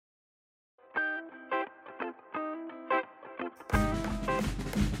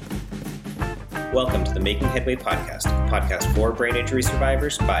Welcome to the Making Headway podcast, a podcast for brain injury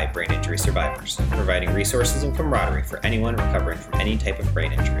survivors by brain injury survivors, providing resources and camaraderie for anyone recovering from any type of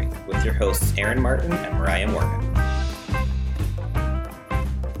brain injury, with your hosts Erin Martin and Mariah Morgan.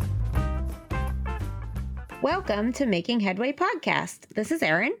 Welcome to Making Headway podcast. This is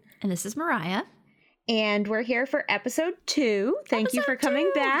Erin. And this is Mariah. And we're here for episode 2. Thank you for coming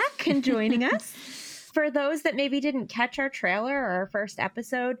back and joining us. For those that maybe didn't catch our trailer or our first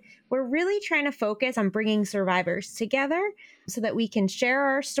episode, we're really trying to focus on bringing survivors together so that we can share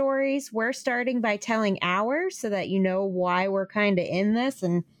our stories. We're starting by telling ours so that you know why we're kind of in this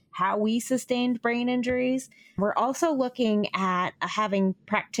and how we sustained brain injuries. We're also looking at having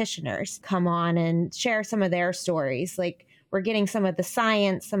practitioners come on and share some of their stories. Like, we're getting some of the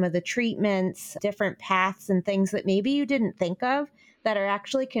science, some of the treatments, different paths and things that maybe you didn't think of that are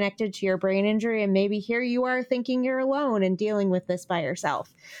actually connected to your brain injury. And maybe here you are thinking you're alone and dealing with this by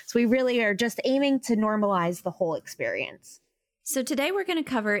yourself. So we really are just aiming to normalize the whole experience. So today we're going to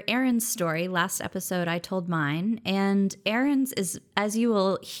cover Erin's story. Last episode I told mine, and Erin's is, as you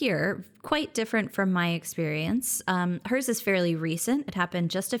will hear, quite different from my experience. Hers is fairly recent. It happened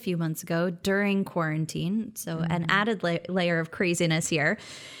just a few months ago during quarantine. So an added layer of craziness here.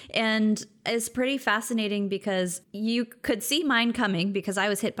 And it's pretty fascinating because you could see mine coming because I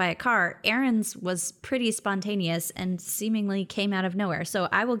was hit by a car. Erin's was pretty spontaneous and seemingly came out of nowhere. So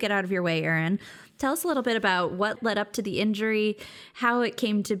I will get out of your way, Erin. Tell us a little bit about what led up to the injury, how it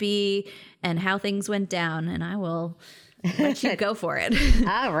came to be, and how things went down, and I will let you go for it.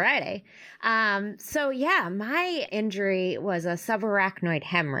 All righty. My injury was a subarachnoid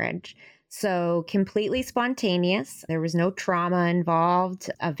hemorrhage. So completely spontaneous. There was no trauma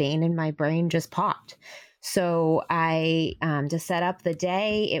involved. A vein in my brain just popped. So I to set up the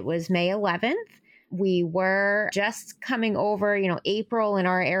day, it was May 11th. We were just coming over, April in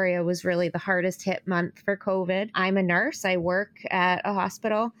our area was really the hardest hit month for COVID. I'm a nurse. I work at a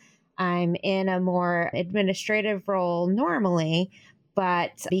hospital. I'm in a more administrative role normally,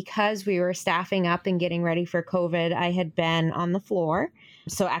 but because we were staffing up and getting ready for COVID, I had been on the floor.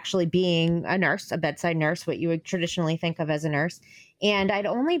 So actually being a nurse, a bedside nurse, what you would traditionally think of as a nurse. And I'd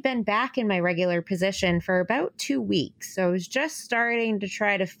only been back in my regular position for about 2 weeks. So I was just starting to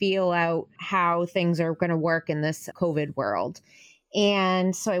try to feel out how things are going to work in this COVID world.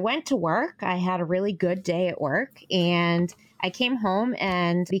 And so I went to work. I had a really good day at work, and I came home,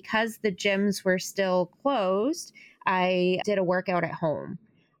 and because the gyms were still closed, I did a workout at home.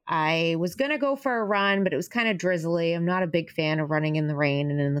 I was going to go for a run, but it was kind of drizzly. I'm not a big fan of running in the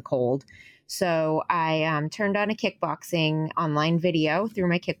rain and in the cold. So I turned on a kickboxing online video through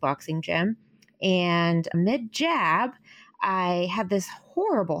my kickboxing gym. And mid-jab, I had this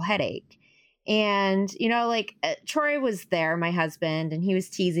horrible headache. And, Troy was there, my husband, and he was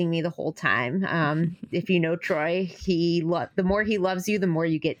teasing me the whole time. If you know Troy, the more he loves you, the more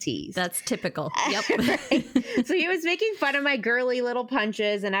you get teased. That's typical. Yep. Right? So he was making fun of my girly little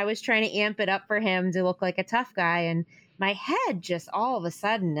punches, and I was trying to amp it up for him to look like a tough guy. And my head just all of a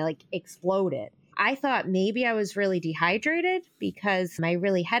sudden exploded. I thought maybe I was really dehydrated because I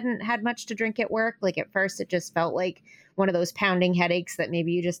really hadn't had much to drink at work. Like at first, it just felt like one of those pounding headaches that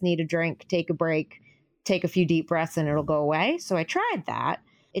maybe you just need a drink, take a break, take a few deep breaths, and it'll go away. So I tried that.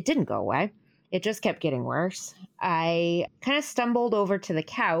 It didn't go away. It just kept getting worse. I kind of stumbled over to the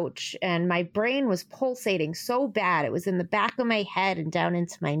couch, and my brain was pulsating so bad. It was in the back of my head and down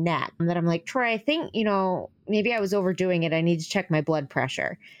into my neck that I'm like, Troy, I think, maybe I was overdoing it. I need to check my blood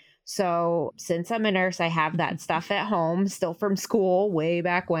pressure. So since I'm a nurse, I have that stuff at home, still from school, way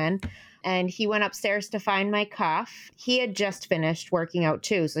back when. And he went upstairs to find my cuff. He had just finished working out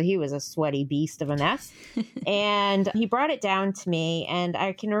too, so he was a sweaty beast of a mess. And he brought it down to me. And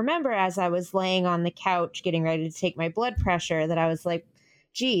I can remember as I was laying on the couch getting ready to take my blood pressure that I was like,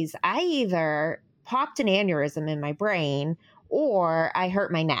 geez, I either popped an aneurysm in my brain or I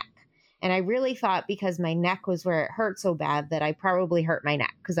hurt my neck. And I really thought because my neck was where it hurt so bad that I probably hurt my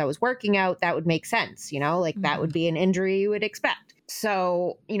neck because I was working out. That would make sense, that would be an injury you would expect.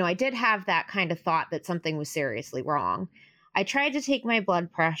 So, I did have that kind of thought that something was seriously wrong. I tried to take my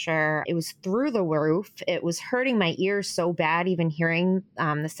blood pressure. It was through the roof. It was hurting my ears so bad, even hearing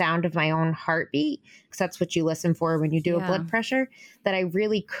the sound of my own heartbeat, because that's what you listen for when you do a blood pressure, that I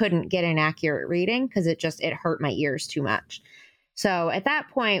really couldn't get an accurate reading because it hurt my ears too much. So at that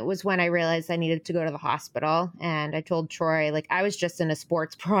point was when I realized I needed to go to the hospital. And I told Troy, I was just in a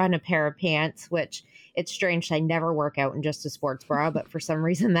sports bra and a pair of pants, which it's strange. I never work out in just a sports bra, but for some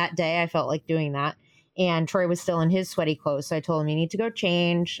reason that day I felt like doing that. And Troy was still in his sweaty clothes. So I told him, you need to go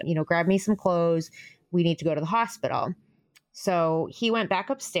change, grab me some clothes. We need to go to the hospital. So he went back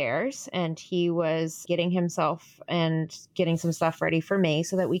upstairs and he was getting himself and getting some stuff ready for me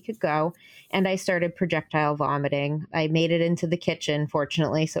so that we could go. And I started projectile vomiting. I made it into the kitchen,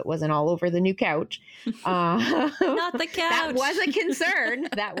 fortunately, so it wasn't all over the new couch. Not the couch. That was a concern.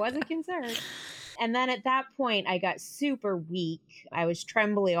 That was a concern. And then at that point, I got super weak. I was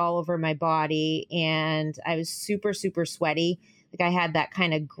trembly all over my body and I was super, super sweaty. Like I had that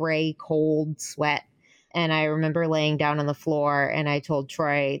kind of gray, cold sweat. And I remember laying down on the floor and I told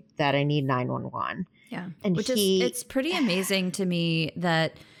Troy that I need 911. Yeah. And it's pretty amazing to me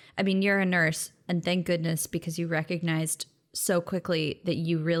that, I mean, you're a nurse and thank goodness because you recognized so quickly that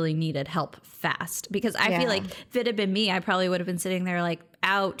you really needed help fast. Because I feel like if it had been me, I probably would have been sitting there like,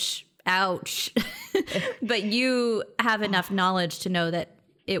 ouch. But you have enough knowledge to know that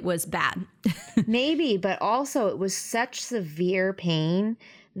it was bad. Maybe, but also it was such severe pain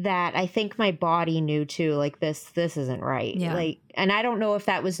that I think my body knew too, like this isn't right. Yeah. Like, and I don't know if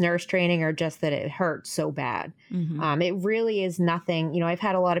that was nurse training or just that it hurt so bad. Mm-hmm. It really is nothing. I've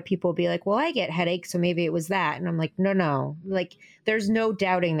had a lot of people be like, well, I get headaches, so maybe it was that. And I'm like, no. Like, there's no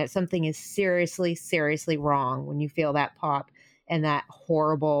doubting that something is seriously, seriously wrong when you feel that pop and that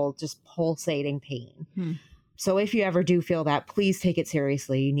horrible, just pulsating pain. So if you ever do feel that, please take it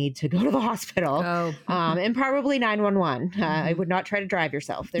seriously. You need to go to the hospital and probably 911. I would not try to drive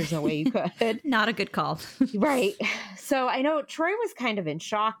yourself. There's no way you could. Not a good call. Right. So I know Troy was kind of in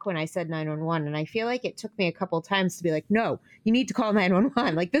shock when I said 911. And I feel like it took me a couple of times to be like, no, you need to call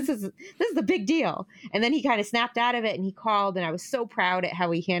 911. Like, this is a big deal. And then he kind of snapped out of it and he called. And I was so proud at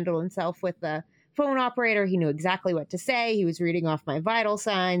how he handled himself with the phone operator. He knew exactly what to say. He was reading off my vital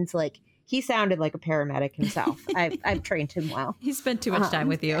signs. Like, he sounded like a paramedic himself. I've trained him well. He spent too much time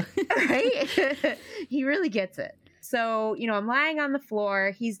with you. Right? He really gets it. So, I'm lying on the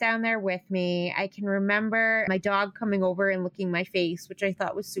floor. He's down there with me. I can remember my dog coming over and licking my face, which I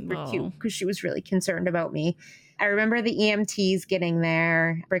thought was super cute because she was really concerned about me. I remember the EMTs getting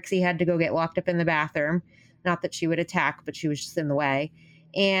there. Brixie had to go get locked up in the bathroom. Not that she would attack, but she was just in the way.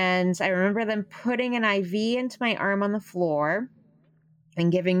 And I remember them putting an IV into my arm on the floor and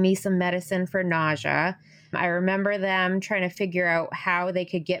giving me some medicine for nausea. I remember them trying to figure out how they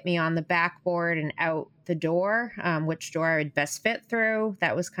could get me on the backboard and out the door, which door I would best fit through.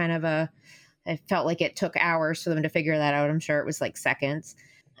 That was kind of I felt like it took hours for them to figure that out. I'm sure it was like seconds.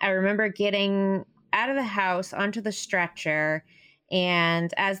 I remember getting out of the house onto the stretcher,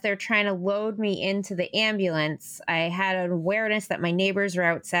 and as they're trying to load me into the ambulance, I had an awareness that my neighbors were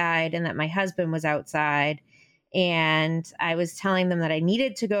outside and that my husband was outside. And I was telling them that I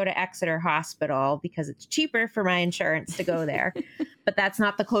needed to go to Exeter Hospital because it's cheaper for my insurance to go there. But that's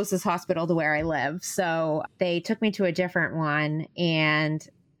not the closest hospital to where I live. So they took me to a different one. And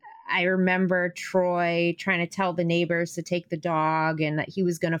I remember Troy trying to tell the neighbors to take the dog and that he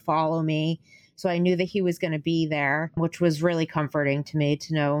was going to follow me. So I knew that he was going to be there, which was really comforting to me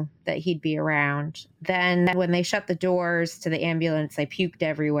to know that he'd be around. Then when they shut the doors to the ambulance, I puked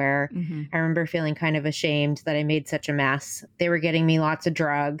everywhere. I remember feeling kind of ashamed that I made such a mess. They were getting me lots of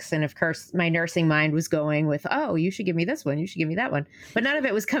drugs. And of course, my nursing mind was going with, oh, you should give me this one. You should give me that one. But none of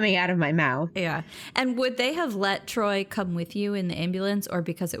it was coming out of my mouth. Yeah. And would they have let Troy come with you in the ambulance, or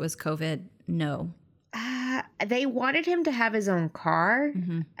because it was COVID? No. They wanted him to have his own car,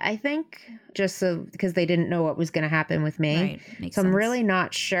 I think, just so because they didn't know what was going to happen with me. Right. Makes so sense. I'm really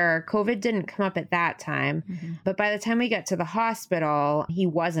not sure. COVID didn't come up at that time. But by the time we got to the hospital, he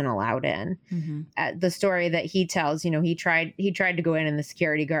wasn't allowed in. The story that he tells, he tried to go in and the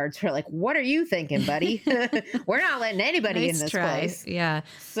security guards were like, what are you thinking, buddy? We're not letting anybody in this place. Yeah.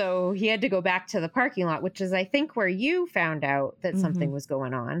 So he had to go back to the parking lot, which is, I think, where you found out that something was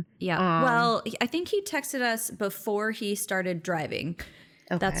going on. Yeah. Well, I think he texted us before he started driving.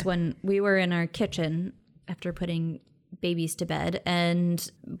 Okay. That's when we were in our kitchen after putting babies to bed, and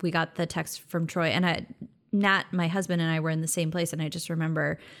we got the text from Troy. And Nat, my husband, and I were in the same place. And I just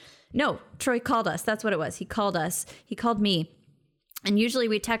remember, no, Troy called us. That's what it was. He called us. He called me. And usually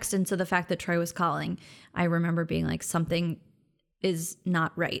we text. And so the fact that Troy was calling, I remember being like, something is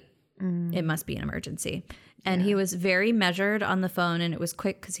not right. It must be an emergency. And he was very measured on the phone, and it was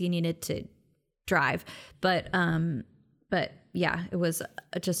quick because he needed to drive. But yeah, it was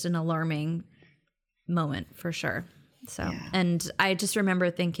just an alarming moment for sure. So, and I just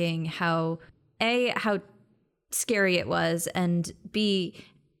remember thinking how scary it was, and B,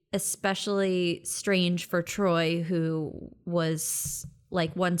 especially strange for Troy, who was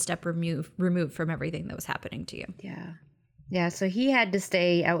like one step removed from everything that was happening to you. Yeah. Yeah. So he had to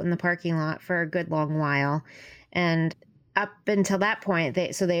stay out in the parking lot for a good long while. And up until that point,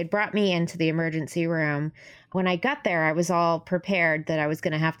 they had brought me into the emergency room. When I got there, I was all prepared that I was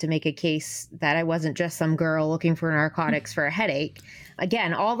going to have to make a case that I wasn't just some girl looking for narcotics for a headache.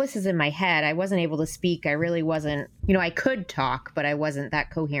 Again, all this is in my head. I wasn't able to speak. I really wasn't, I could talk, but I wasn't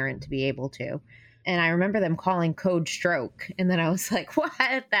that coherent to be able to. And I remember them calling code stroke. And then I was like, what?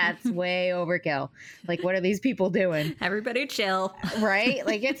 That's way overkill. Like, what are these people doing? Everybody chill. Right?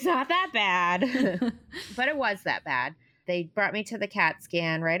 Like, it's not that bad. But it was that bad. They brought me to the CAT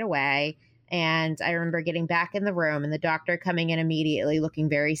scan right away. And I remember getting back in the room and the doctor coming in immediately looking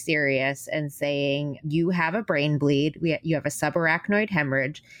very serious and saying, you have a brain bleed. You have a subarachnoid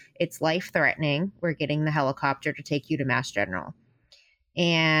hemorrhage. It's life-threatening. We're getting the helicopter to take you to Mass General.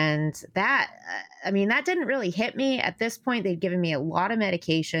 And that didn't really hit me. At this point, they'd given me a lot of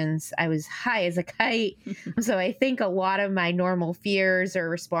medications. I was high as a kite. So I think a lot of my normal fears or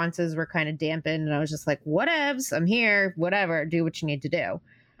responses were kind of dampened. And I was just like, whatevs, I'm here, whatever, do what you need to do.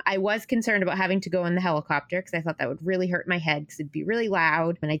 I was concerned about having to go in the helicopter because I thought that would really hurt my head because it'd be really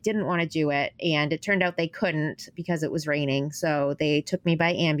loud and I didn't want to do it. And it turned out they couldn't because it was raining. So they took me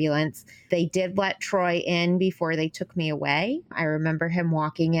by ambulance. They did let Troy in before they took me away. I remember him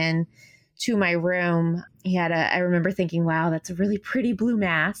walking in to my room. I remember thinking, wow, that's a really pretty blue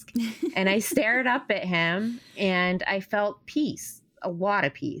mask. And I stared up at him and I felt peace, a lot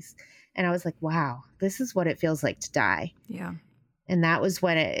of peace. And I was like, wow, this is what it feels like to die. Yeah. And that was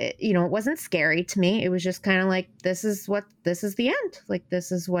when it wasn't scary to me. It was just kind of like, this is the end. Like,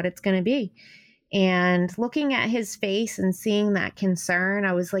 this is what it's going to be. And looking at his face and seeing that concern,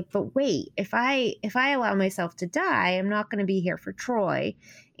 I was like, but wait, if I allow myself to die, I'm not going to be here for Troy.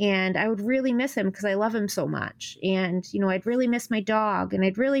 And I would really miss him because I love him so much. And, I'd really miss my dog and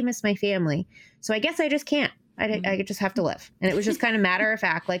I'd really miss my family. So I guess I just can't. I just have to live. And it was just kind of matter of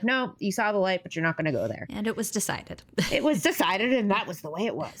fact, like, no, you saw the light, but you're not going to go there. And it was decided. It was decided, and that was the way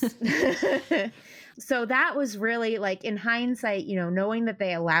it was. So that was really, like, in hindsight, knowing that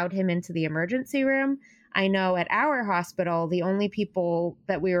they allowed him into the emergency room. I know at our hospital, the only people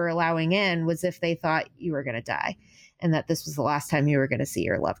that we were allowing in was if they thought you were going to die and that this was the last time you were going to see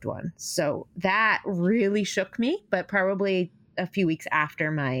your loved one. So that really shook me, but probably a few weeks after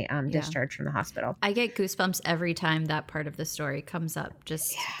my discharge from the hospital. I get goosebumps every time that part of the story comes up.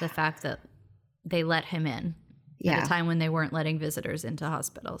 Just the fact that they let him in at a time when they weren't letting visitors into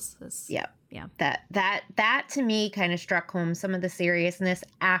hospitals. Yeah. That to me kind of struck home some of the seriousness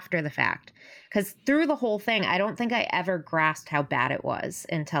after the fact. Because through the whole thing, I don't think I ever grasped how bad it was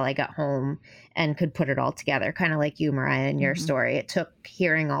until I got home and could put it all together. Kind of like you, Mariah, in your story. It took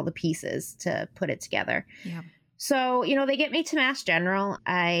hearing all the pieces to put it together. Yeah. So, they get me to Mass General.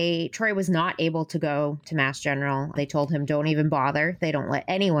 Troy was not able to go to Mass General. They told him, don't even bother. They don't let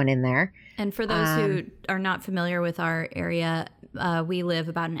anyone in there. And for those who are not familiar with our area, we live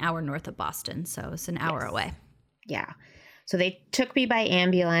about an hour north of Boston. So it's an hour away. Yeah. So they took me by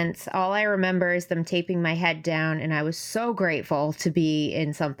ambulance. All I remember is them taping my head down, and I was so grateful to be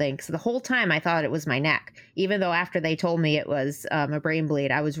in something. So the whole time I thought it was my neck, even though after they told me it was a brain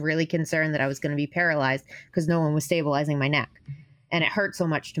bleed, I was really concerned that I was going to be paralyzed because no one was stabilizing my neck. And it hurt so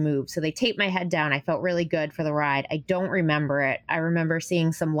much to move. So they taped my head down. I felt really good for the ride. I don't remember it. I remember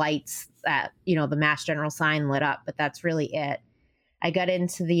seeing some lights that, the Mass General sign lit up, but that's really it. I got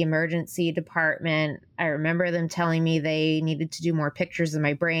into the emergency department. I remember them telling me they needed to do more pictures of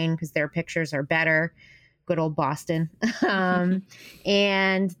my brain because their pictures are better. Good old Boston.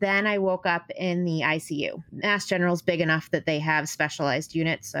 And then I woke up in the ICU. Mass General's big enough that they have specialized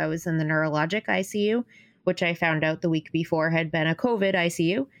units. So I was in the neurologic ICU, which I found out the week before had been a COVID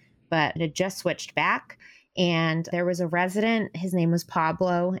ICU, but it had just switched back. And there was a resident, his name was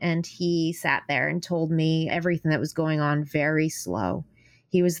Pablo, and he sat there and told me everything that was going on very slow.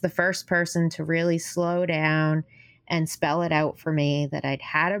 He was the first person to really slow down and spell it out for me that I'd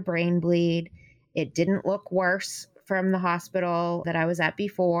had a brain bleed. It didn't look worse from the hospital that I was at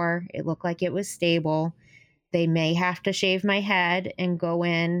before. It looked like it was stable. They may have to shave my head and go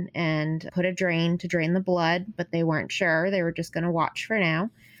in and put a drain to drain the blood, but they weren't sure. They were just going to watch for now.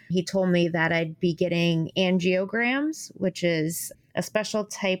 He told me that I'd be getting angiograms, which is a special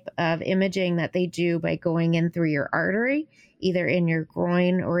type of imaging that they do by going in through your artery, either in your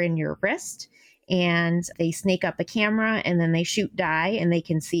groin or in your wrist. And they snake up a camera and then they shoot dye and they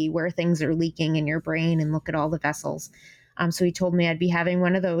can see where things are leaking in your brain and look at all the vessels. So he told me I'd be having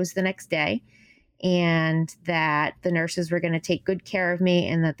one of those the next day and that the nurses were going to take good care of me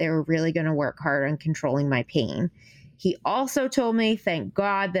and that they were really going to work hard on controlling my pain. He also told me, thank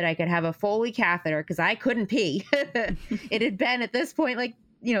God, that I could have a Foley catheter because I couldn't pee. It had been at this point,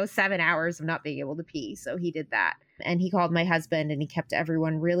 7 hours of not being able to pee. So he did that. And he called my husband and he kept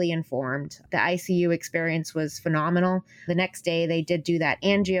everyone really informed. The ICU experience was phenomenal. The next day, they did do that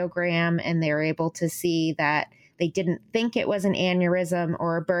angiogram and they were able to see that they didn't think it was an aneurysm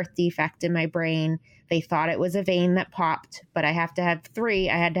or a birth defect in my brain. They thought it was a vein that popped, but I had to have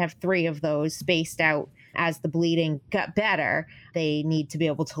three of those spaced out. As the bleeding got better, they need to be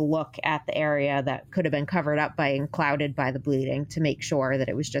able to look at the area that could have been covered up by and clouded by the bleeding to make sure that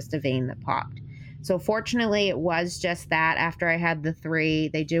it was just a vein that popped. So fortunately, it was just that. After I had the three,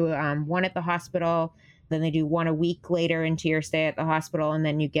 they do one at the hospital, then they do one a week later into your stay at the hospital, and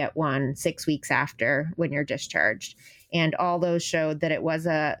then you get one 6 weeks after when you're discharged. And all those showed that it was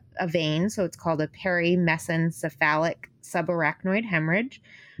a vein, so it's called a perimesencephalic subarachnoid hemorrhage.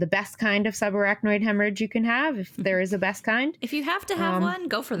 The best kind of subarachnoid hemorrhage you can have, if there is a best kind. If you have to have one,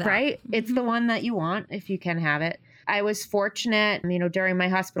 go for that. Right? It's the one that you want if you can have it. I was fortunate, during my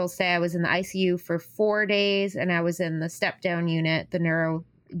hospital stay, I was in the ICU for 4 days and I was in the step-down unit, the neuro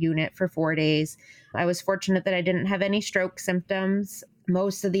unit, for 4 days. I was fortunate that I didn't have any stroke symptoms.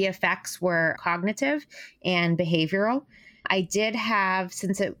 Most of the effects were cognitive and behavioral. I did have,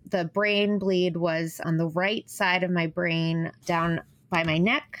 the brain bleed was on the right side of my brain down by my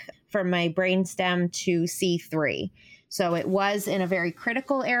neck from my brainstem to C3. So it was in a very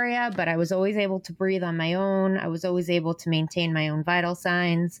critical area, but I was always able to breathe on my own. I was always able to maintain my own vital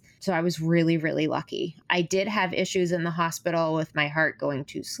signs. So I was really, really lucky. I did have issues in the hospital with my heart going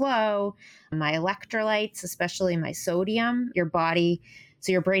too slow, my electrolytes, especially my sodium. Your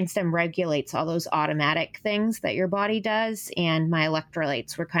brainstem regulates all those automatic things that your body does. And my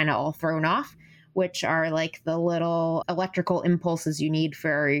electrolytes were kind of all thrown off, which are like the little electrical impulses you need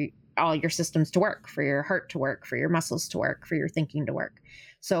for all your systems to work, for your heart to work, for your muscles to work, for your thinking to work.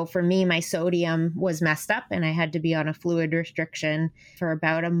 So for me, my sodium was messed up and I had to be on a fluid restriction for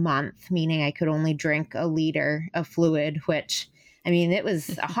about a month, meaning I could only drink a liter of fluid, which, it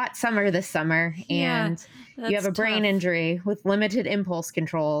was a hot summer this summer and you have a brain injury with limited impulse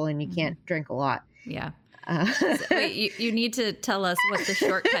control and you can't drink a lot. Yeah. Wait, you need to tell us what the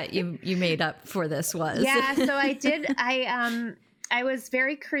shortcut you made up for this was. Yeah, so I did. I was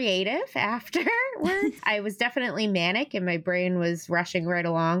very creative afterwards. I was definitely manic and my brain was rushing right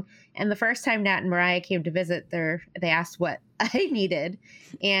along. And the first time Nat and Mariah came to visit, they asked what I needed.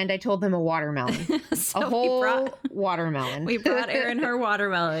 And I told them a watermelon, So a whole watermelon. We brought Erin her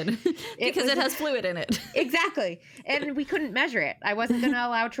watermelon because it has fluid in it. Exactly. And we couldn't measure it. I wasn't going to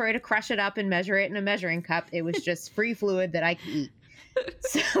allow Troy to crush it up and measure it in a measuring cup. It was just free fluid that I could eat.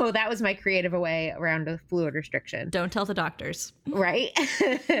 So that was my creative way around a fluid restriction. Don't tell the doctors. Right.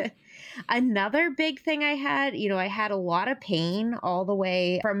 Another big thing I had, I had a lot of pain all the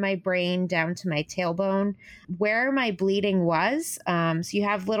way from my brain down to my tailbone where my bleeding was. So you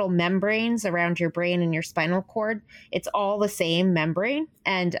have little membranes around your brain and your spinal cord. It's all the same membrane.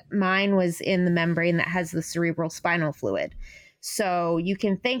 And mine was in the membrane that has the cerebral spinal fluid. So you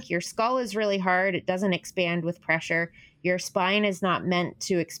can think your skull is really hard. It doesn't expand with pressure. Your spine is not meant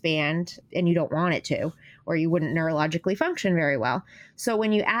to expand and you don't want it to, or you wouldn't neurologically function very well. So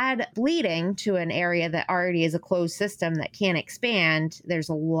when you add bleeding to an area that already is a closed system that can't expand, there's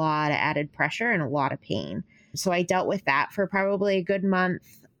a lot of added pressure and a lot of pain. So I dealt with that for probably a good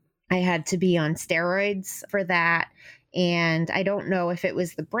month. I had to be on steroids for that. And I don't know if it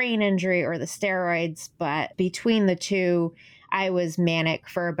was the brain injury or the steroids, but between the two, I was manic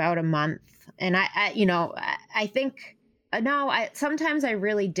for about a month. And sometimes I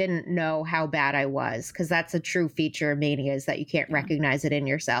really didn't know how bad I was, because that's a true feature of mania, is that you can't recognize it in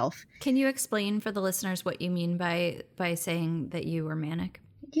yourself. Can you explain for the listeners what you mean by saying that you were manic?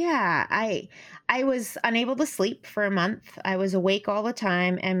 Yeah, I was unable to sleep for a month. I was awake all the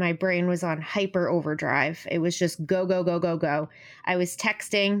time and my brain was on hyper overdrive. It was just go, go, go, go, go. I was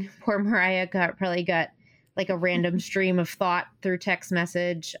texting. Poor Mariah probably got like a random stream of thought through text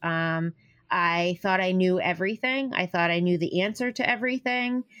message. I thought I knew everything. I thought I knew the answer to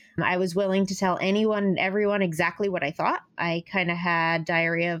everything. I was willing to tell anyone and everyone exactly what I thought. I kind of had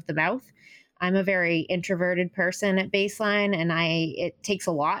diarrhea of the mouth. I'm a very introverted person at baseline, and it takes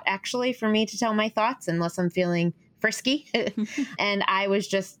a lot actually for me to tell my thoughts unless I'm feeling frisky. And I was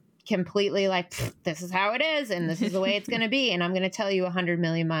just completely like, this is how it is, and this is the way it's going to be, and I'm going to tell you 100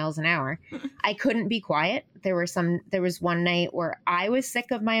 million miles an hour. I couldn't be quiet. There was one night where I was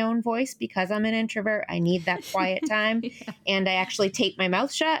sick of my own voice because I'm an introvert. I need that quiet time. Yeah. And I actually taped my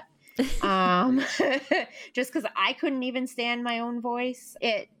mouth shut just because I couldn't even stand my own voice.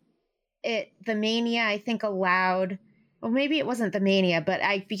 The mania, I think, allowed well, maybe it wasn't the mania, but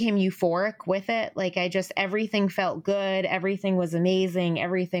I became euphoric with it. Like everything felt good. Everything was amazing.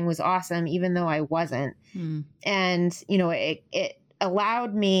 Everything was awesome, even though I wasn't. And, it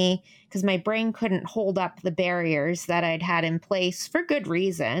allowed me, because my brain couldn't hold up the barriers that I'd had in place for good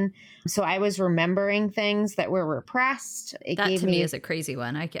reason. So I was remembering things that were repressed. That to me is a crazy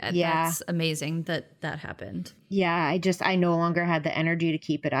one. That's amazing that happened. Yeah, I no longer had the energy to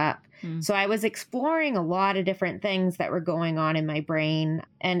keep it up. So I was exploring a lot of different things that were going on in my brain.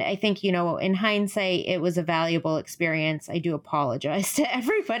 And I think, in hindsight, it was a valuable experience. I do apologize to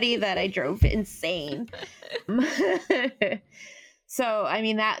everybody that I drove insane. So, I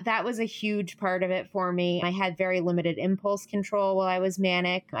mean, that was a huge part of it for me. I had very limited impulse control while I was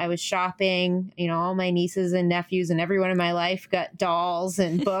manic. I was shopping, all my nieces and nephews and everyone in my life got dolls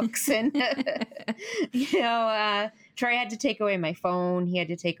and books. And, Troy had to take away my phone. He had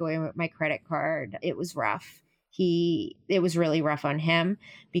to take away my credit card. It was rough. It was really rough on him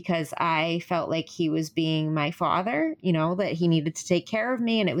because I felt like he was being my father, that he needed to take care of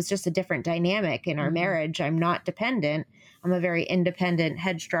me. And it was just a different dynamic in our marriage. I'm not dependent. I'm a very independent,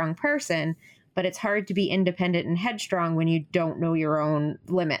 headstrong person, but it's hard to be independent and headstrong when you don't know your own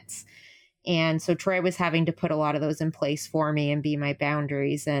limits. And so Troy was having to put a lot of those in place for me and be my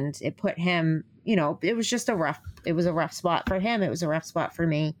boundaries. And it put him, it was just a rough spot for him. It was a rough spot for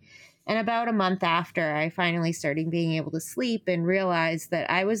me. And about a month after, I finally started being able to sleep and realize that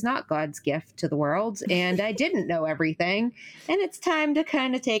I was not God's gift to the world and I didn't know everything. And it's time to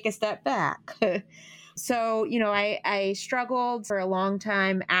kind of take a step back. So, I struggled for a long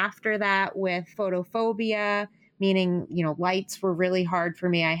time after that with photophobia, meaning, lights were really hard for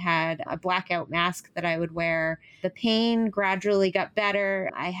me. I had a blackout mask that I would wear. The pain gradually got better.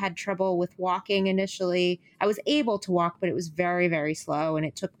 I had trouble with walking initially. I was able to walk, but it was very, very slow, and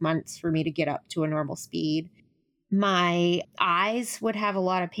it took months for me to get up to a normal speed. My eyes would have a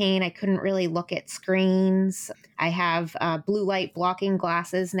lot of pain. I couldn't really look at screens. I have blue light blocking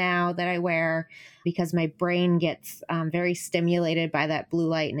glasses now that I wear because my brain gets very stimulated by that blue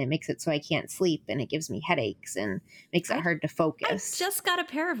light, and it makes it so I can't sleep, and it gives me headaches and makes it hard to focus. I just got a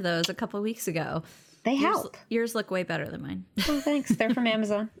pair of those a couple of weeks ago. They help. Yours look way better than mine. Oh, thanks. They're from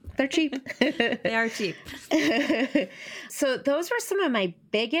Amazon. They're cheap. They are cheap. So those were some of my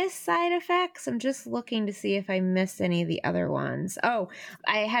biggest side effects. I'm just looking to see if I missed any of the other ones. Oh,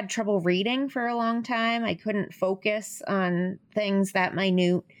 I had trouble reading for a long time. I couldn't focus on things that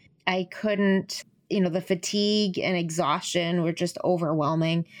minute. I couldn't, the fatigue and exhaustion were just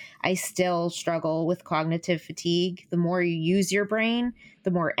overwhelming. I still struggle with cognitive fatigue. The more you use your brain,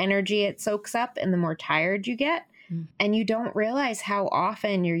 the more energy it soaks up and the more tired you get. And you don't realize how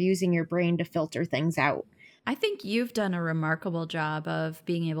often you're using your brain to filter things out. I think you've done a remarkable job of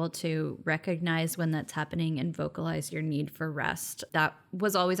being able to recognize when that's happening and vocalize your need for rest. That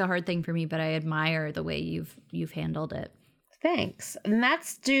was always a hard thing for me, but I admire the way you've handled it. Thanks. And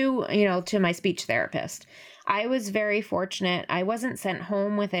that's due, to my speech therapist. I was very fortunate. I wasn't sent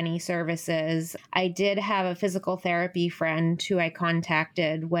home with any services. I did have a physical therapy friend who I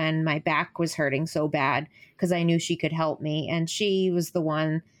contacted when my back was hurting so bad because I knew she could help me. And she was the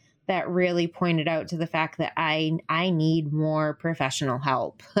one that really pointed out to the fact that I need more professional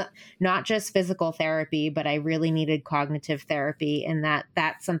help, not just physical therapy, but I really needed cognitive therapy. And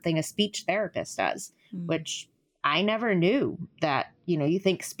that's something a speech therapist does, which I never knew that, you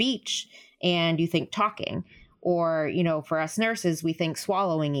think speech and you think talking, or, for us nurses, we think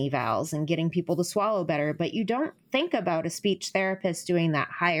swallowing evals and getting people to swallow better, but you don't think about a speech therapist doing that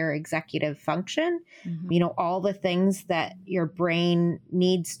higher executive function. All the things that your brain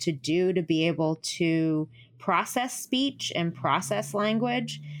needs to do to be able to process speech and process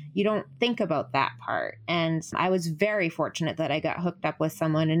language. You don't think about that part. And I was very fortunate that I got hooked up with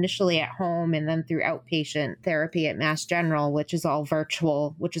someone initially at home and then through outpatient therapy at Mass General, which is all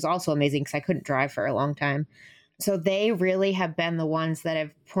virtual, which is also amazing because I couldn't drive for a long time. So they really have been the ones that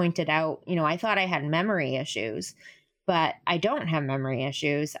have pointed out, I thought I had memory issues, but I don't have memory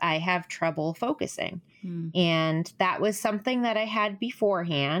issues. I have trouble focusing. And that was something that I had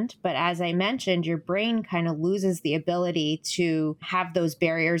beforehand. But as I mentioned, your brain kind of loses the ability to have those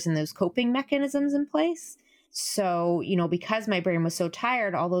barriers and those coping mechanisms in place. So, because my brain was so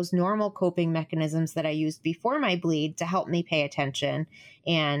tired, all those normal coping mechanisms that I used before my bleed to help me pay attention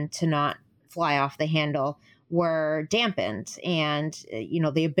and to not fly off the handle were dampened. And,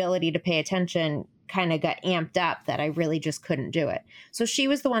 the ability to pay attention kind of got amped up that I really just couldn't do it. So she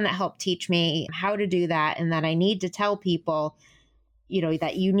was the one that helped teach me how to do that, and that I need to tell people,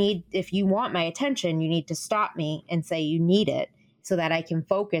 that if you want my attention, you need to stop me and say you need it. so that I can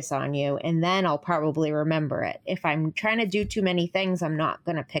focus on you, and then I'll probably remember it. If I'm trying to do too many things, I'm not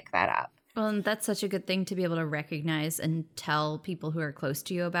going to pick that up. Well, and that's such a good thing to be able to recognize and tell people who are close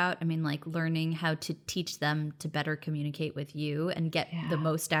to you about. I mean, like learning how to teach them to better communicate with you and get the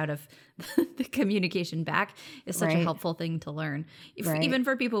most out of the communication back is such a helpful thing to learn, even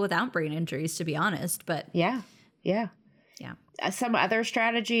for people without brain injuries, to be honest. But yeah. Some other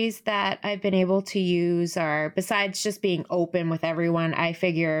strategies that I've been able to use are, besides just being open with everyone, I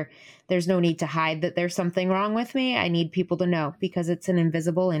figure there's no need to hide that there's something wrong with me. I need people to know because it's an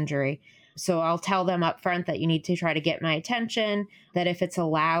invisible injury. So I'll tell them up front that you need to try to get my attention, that if it's a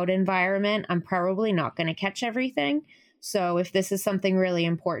loud environment, I'm probably not going to catch everything. So if this is something really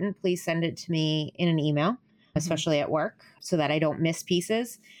important, please send it to me in an email, especially at work, so that I don't miss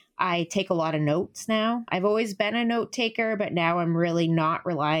pieces. I take a lot of notes now. I've always been a note taker, but now I'm really not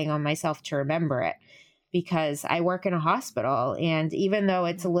relying on myself to remember it because I work in a hospital. And even though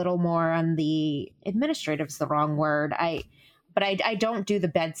it's a little more on the administrative is the wrong word, I don't do the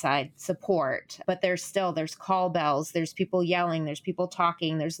bedside support, but there's call bells, there's people yelling, there's people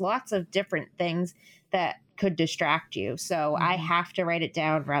talking, there's lots of different things that could distract you. So I have to write it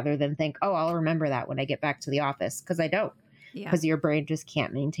down rather than think, oh, I'll remember that when I get back to the office, because I don't. Because your brain just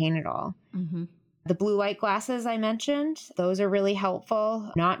can't maintain it all. The blue light glasses I mentioned, those are really helpful.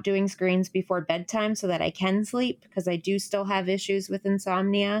 Not doing screens before bedtime so that I can sleep, because I do still have issues with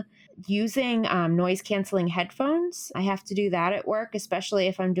insomnia. Using noise canceling headphones. I have to do that at work, especially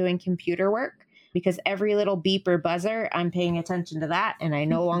if I'm doing computer work, because every little beep or buzzer, I'm paying attention to that, and I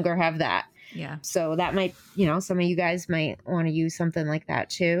no longer have that. So that might, some of you guys might want to use something like that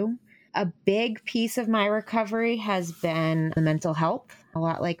too. A big piece of my recovery has been the mental health. A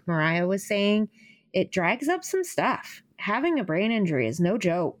lot like Mariah was saying, it drags up some stuff. Having a brain injury is no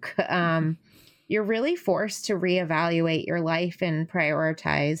joke. You're really forced to reevaluate your life and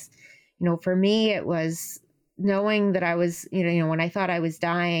prioritize. For me, it was knowing that I was, when I thought I was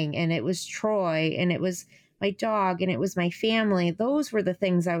dying, and it was Troy, and it was my dog, and it was my family. Those were the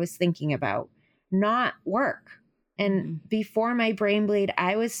things I was thinking about, not work. And before my brain bleed,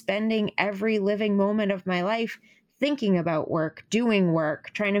 I was spending every living moment of my life thinking about work, doing work,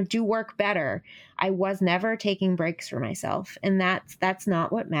 trying to do work better. I was never taking breaks for myself. And that's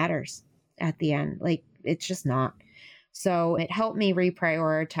not what matters at the end. Like, it's just not. So it helped me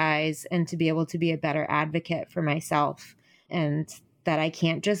reprioritize and to be able to be a better advocate for myself, and that I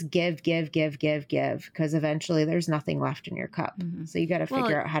can't just give, because eventually there's nothing left in your cup. So you got to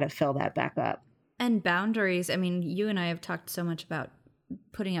figure out how to fill that back up. And boundaries. I mean, you and I have talked so much about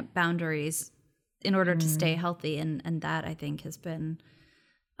putting up boundaries in order to stay healthy. And that, I think, has been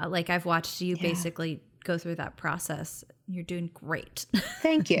I've watched you basically go through that process. You're doing great.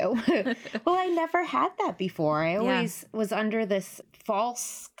 Thank you. Well, I never had that before. I always was under this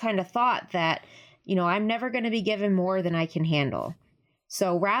false kind of thought that, I'm never going to be given more than I can handle.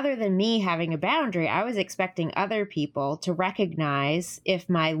 So rather than me having a boundary, I was expecting other people to recognize if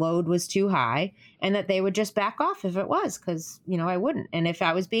my load was too high and that they would just back off if it was, because, I wouldn't. And if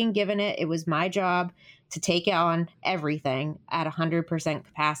I was being given it, it was my job to take on everything at 100%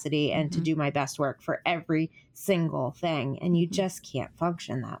 capacity and to do my best work for every single thing. And you just can't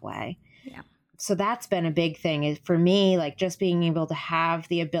function that way. Yeah. So that's been a big thing is for me, like just being able to have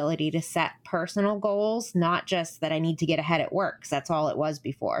the ability to set personal goals, not just that I need to get ahead at work, because that's all it was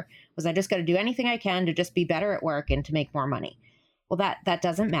before, was I just got to do anything I can to just be better at work and to make more money. Well, that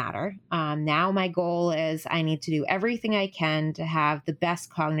doesn't matter. Now my goal is I need to do everything I can to have the best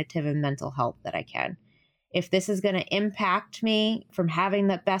cognitive and mental health that I can. If this is going to impact me from having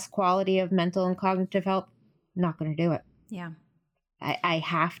the best quality of mental and cognitive health, I'm not going to do it. Yeah. I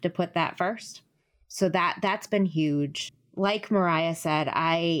have to put that first. So that's been huge. Like Mariah said,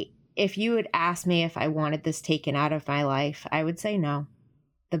 if you had asked me if I wanted this taken out of my life, I would say no.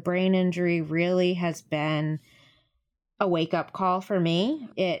 The brain injury really has been a wake-up call for me.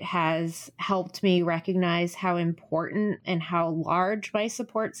 It has helped me recognize how important and how large my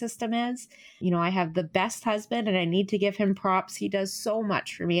support system is. I have the best husband, and I need to give him props. He does so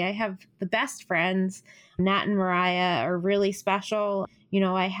much for me. I have the best friends. Nat and Mariah are really special.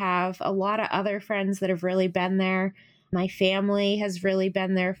 I have a lot of other friends that have really been there. My family has really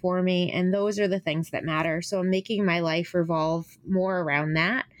been there for me, and those are the things that matter. So I'm making my life revolve more around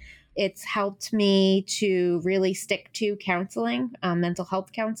that. It's helped me to really stick to counseling, mental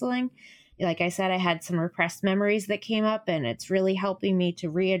health counseling. Like I said, I had some repressed memories that came up, and it's really helping me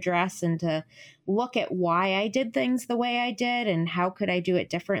to readdress and to look at why I did things the way I did and how could I do it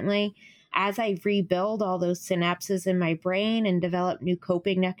differently. as I rebuild all those synapses in my brain and develop new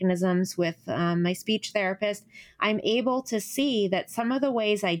coping mechanisms with my speech therapist, I'm able to see that some of the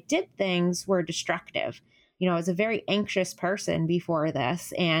ways I did things were destructive. I was a very anxious person before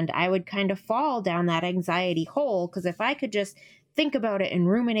this, and I would kind of fall down that anxiety hole because if I could just think about it and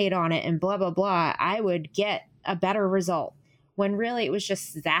ruminate on it and blah, blah, blah, I would get a better result. When really it was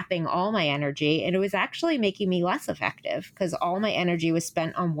just zapping all my energy, and it was actually making me less effective because all my energy was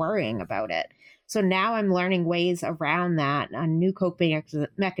spent on worrying about it. So now I'm learning ways around that, on new coping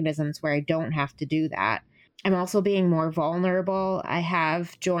mechanisms where I don't have to do that. I'm also being more vulnerable. I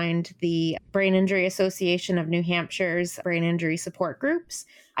have joined the Brain Injury Association of New Hampshire's brain injury support groups.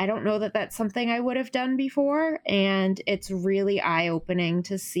 I don't know that that's something I would have done before, and it's really eye-opening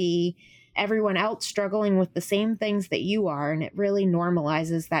to see everyone else struggling with the same things that you are, and it really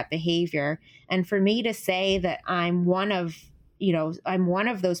normalizes that behavior. And for me to say that I'm one of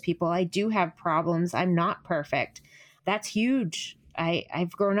those people, I do have problems, I'm not perfect, that's huge.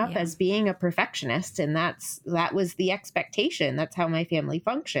 I've grown up as being a perfectionist, and that was the expectation. That's how my family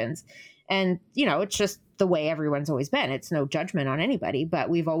functions. And, it's just the way everyone's always been. It's no judgment on anybody, but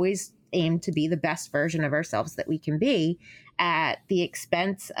we've always aimed to be the best version of ourselves that we can be at the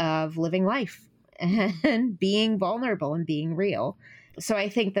expense of living life and being vulnerable and being real. So I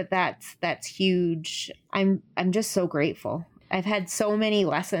think that's huge. I'm just so grateful. I've had so many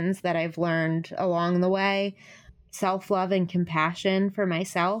lessons that I've learned along the way. Self-love and compassion for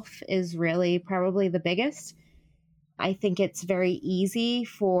myself is really probably the biggest. I think it's very easy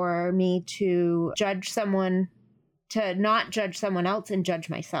for me to not judge someone else and judge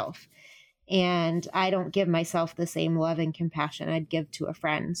myself. And I don't give myself the same love and compassion I'd give to a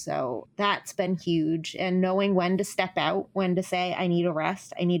friend. So that's been huge. And knowing when to step out, when to say, I need a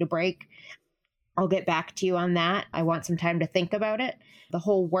rest, I need a break. I'll get back to you on that. I want some time to think about it. The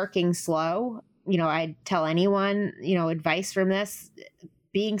whole working slow, I'd tell anyone, advice from this,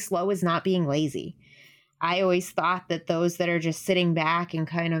 being slow is not being lazy. I always thought that those that are just sitting back and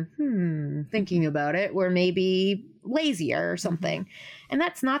kind of thinking about it were maybe lazier or something. And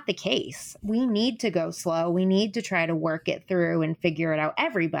that's not the case. We need to go slow. We need to try to work it through and figure it out.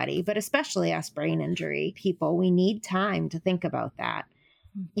 Everybody, but especially us brain injury people, we need time to think about that.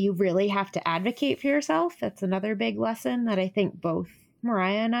 You really have to advocate for yourself. That's another big lesson that I think both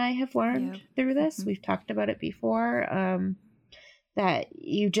Mariah and I have learned through this. We've talked about it before, that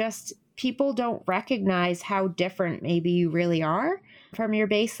people don't recognize how different maybe you really are from your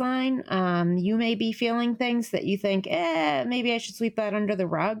baseline. You may be feeling things that you think, maybe I should sweep that under the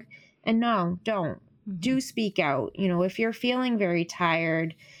rug. And no, don't. Do speak out. If you're feeling very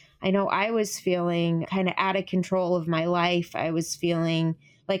tired, I know I was feeling kind of out of control of my life. I was feeling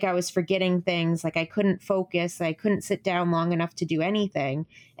like I was forgetting things, like I couldn't focus, I couldn't sit down long enough to do anything.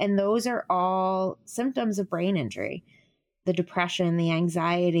 And those are all symptoms of brain injury. The depression, the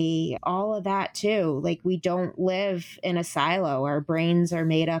anxiety, all of that too. Like, we don't live in a silo. Our brains are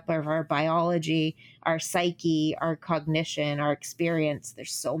made up of our biology, our psyche, our cognition, our experience.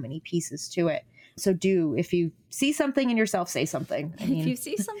 There's so many pieces to it. So if you see something in yourself, say something. If you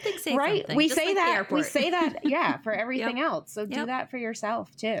see something, say right? something. We say that, for everything else. So do Yep. that for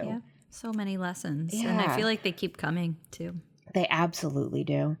yourself too. Yeah. So many lessons. Yeah. And I feel like they keep coming too. They absolutely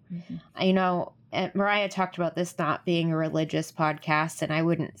do. And Mariah talked about this not being a religious podcast, and I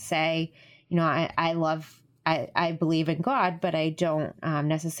wouldn't say, I believe in God, but I don't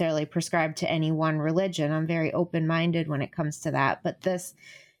necessarily prescribe to any one religion. I'm very open-minded when it comes to that. But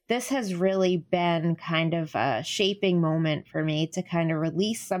this has really been kind of a shaping moment for me to kind of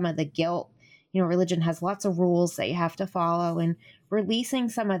release some of the guilt. Religion has lots of rules that you have to follow, and releasing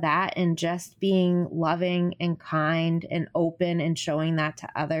some of that and just being loving and kind and open and showing that to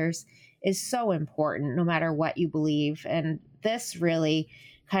others is so important, no matter what you believe. And this really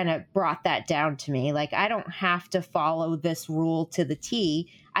kind of brought that down to me. Like, I don't have to follow this rule to the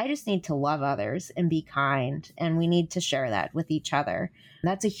T. I just need to love others and be kind. And we need to share that with each other.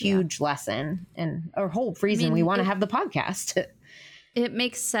 That's a huge lesson, and a whole reason we want to have the podcast. It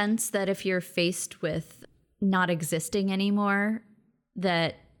makes sense that if you're faced with not existing anymore,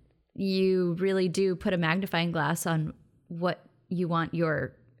 that you really do put a magnifying glass on what you want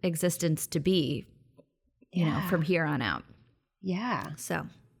your existence to be, from here on out. Yeah. So,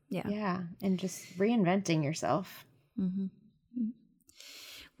 yeah. Yeah. And just reinventing yourself. Mm-hmm.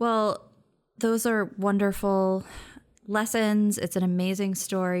 Well, those are wonderful lessons. It's an amazing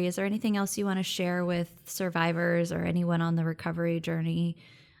story. Is there anything else you want to share with survivors or anyone on the recovery journey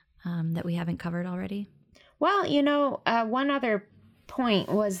that we haven't covered already? Well, one other point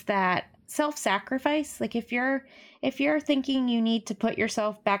was that self-sacrifice. Like if you're thinking you need to put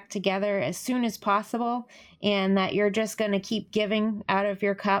yourself back together as soon as possible and that you're just going to keep giving out of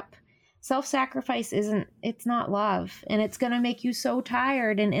your cup, self-sacrifice it's not love, and it's going to make you so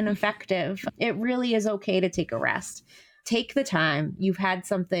tired and ineffective. It really is okay to take a rest. Take the time. You've had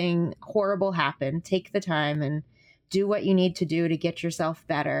something horrible happen. Take the time and do what you need to do to get yourself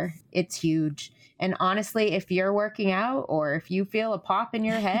better. It's huge. And honestly, if you're working out or if you feel a pop in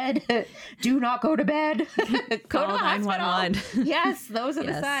your head, do not go to bed. Go to the hospital. Yes, those are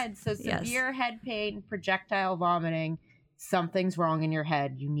the signs. So severe head pain, projectile vomiting, something's wrong in your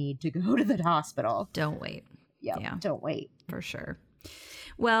head. You need to go to the hospital. Don't wait. Yeah, don't wait. For sure.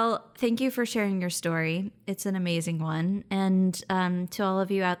 Well, thank you for sharing your story. It's an amazing one. And to all of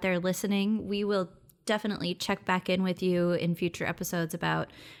you out there listening, we will definitely check back in with you in future episodes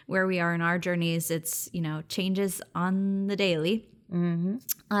about where we are in our journeys. It's, changes on the daily.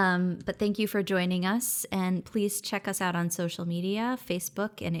 Mm-hmm. But thank you for joining us. And please check us out on social media,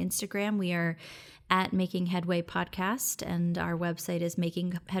 Facebook and Instagram. We are at Making Headway Podcast, and our website is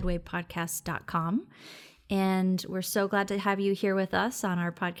makingheadwaypodcast.com. And we're so glad to have you here with us on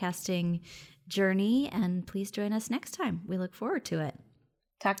our podcasting journey. And please join us next time. We look forward to it.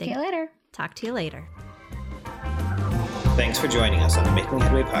 Talk to you later. Thanks for joining us on the Making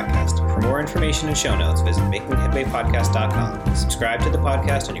Headway Podcast. For more information and show notes, visit makingheadwaypodcast.com. Subscribe to the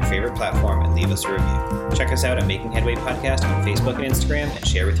podcast on your favorite platform and leave us a review. Check us out at Making Headway Podcast on Facebook and Instagram, and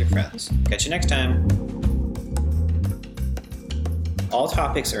share with your friends. Catch you next time. All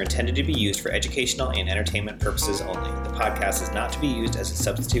topics are intended to be used for educational and entertainment purposes only. The podcast is not to be used as a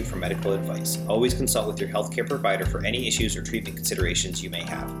substitute for medical advice. Always consult with your healthcare provider for any issues or treatment considerations you may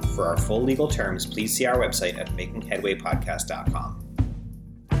have. For our full legal terms, please see our website at makingheadwaypodcast.com.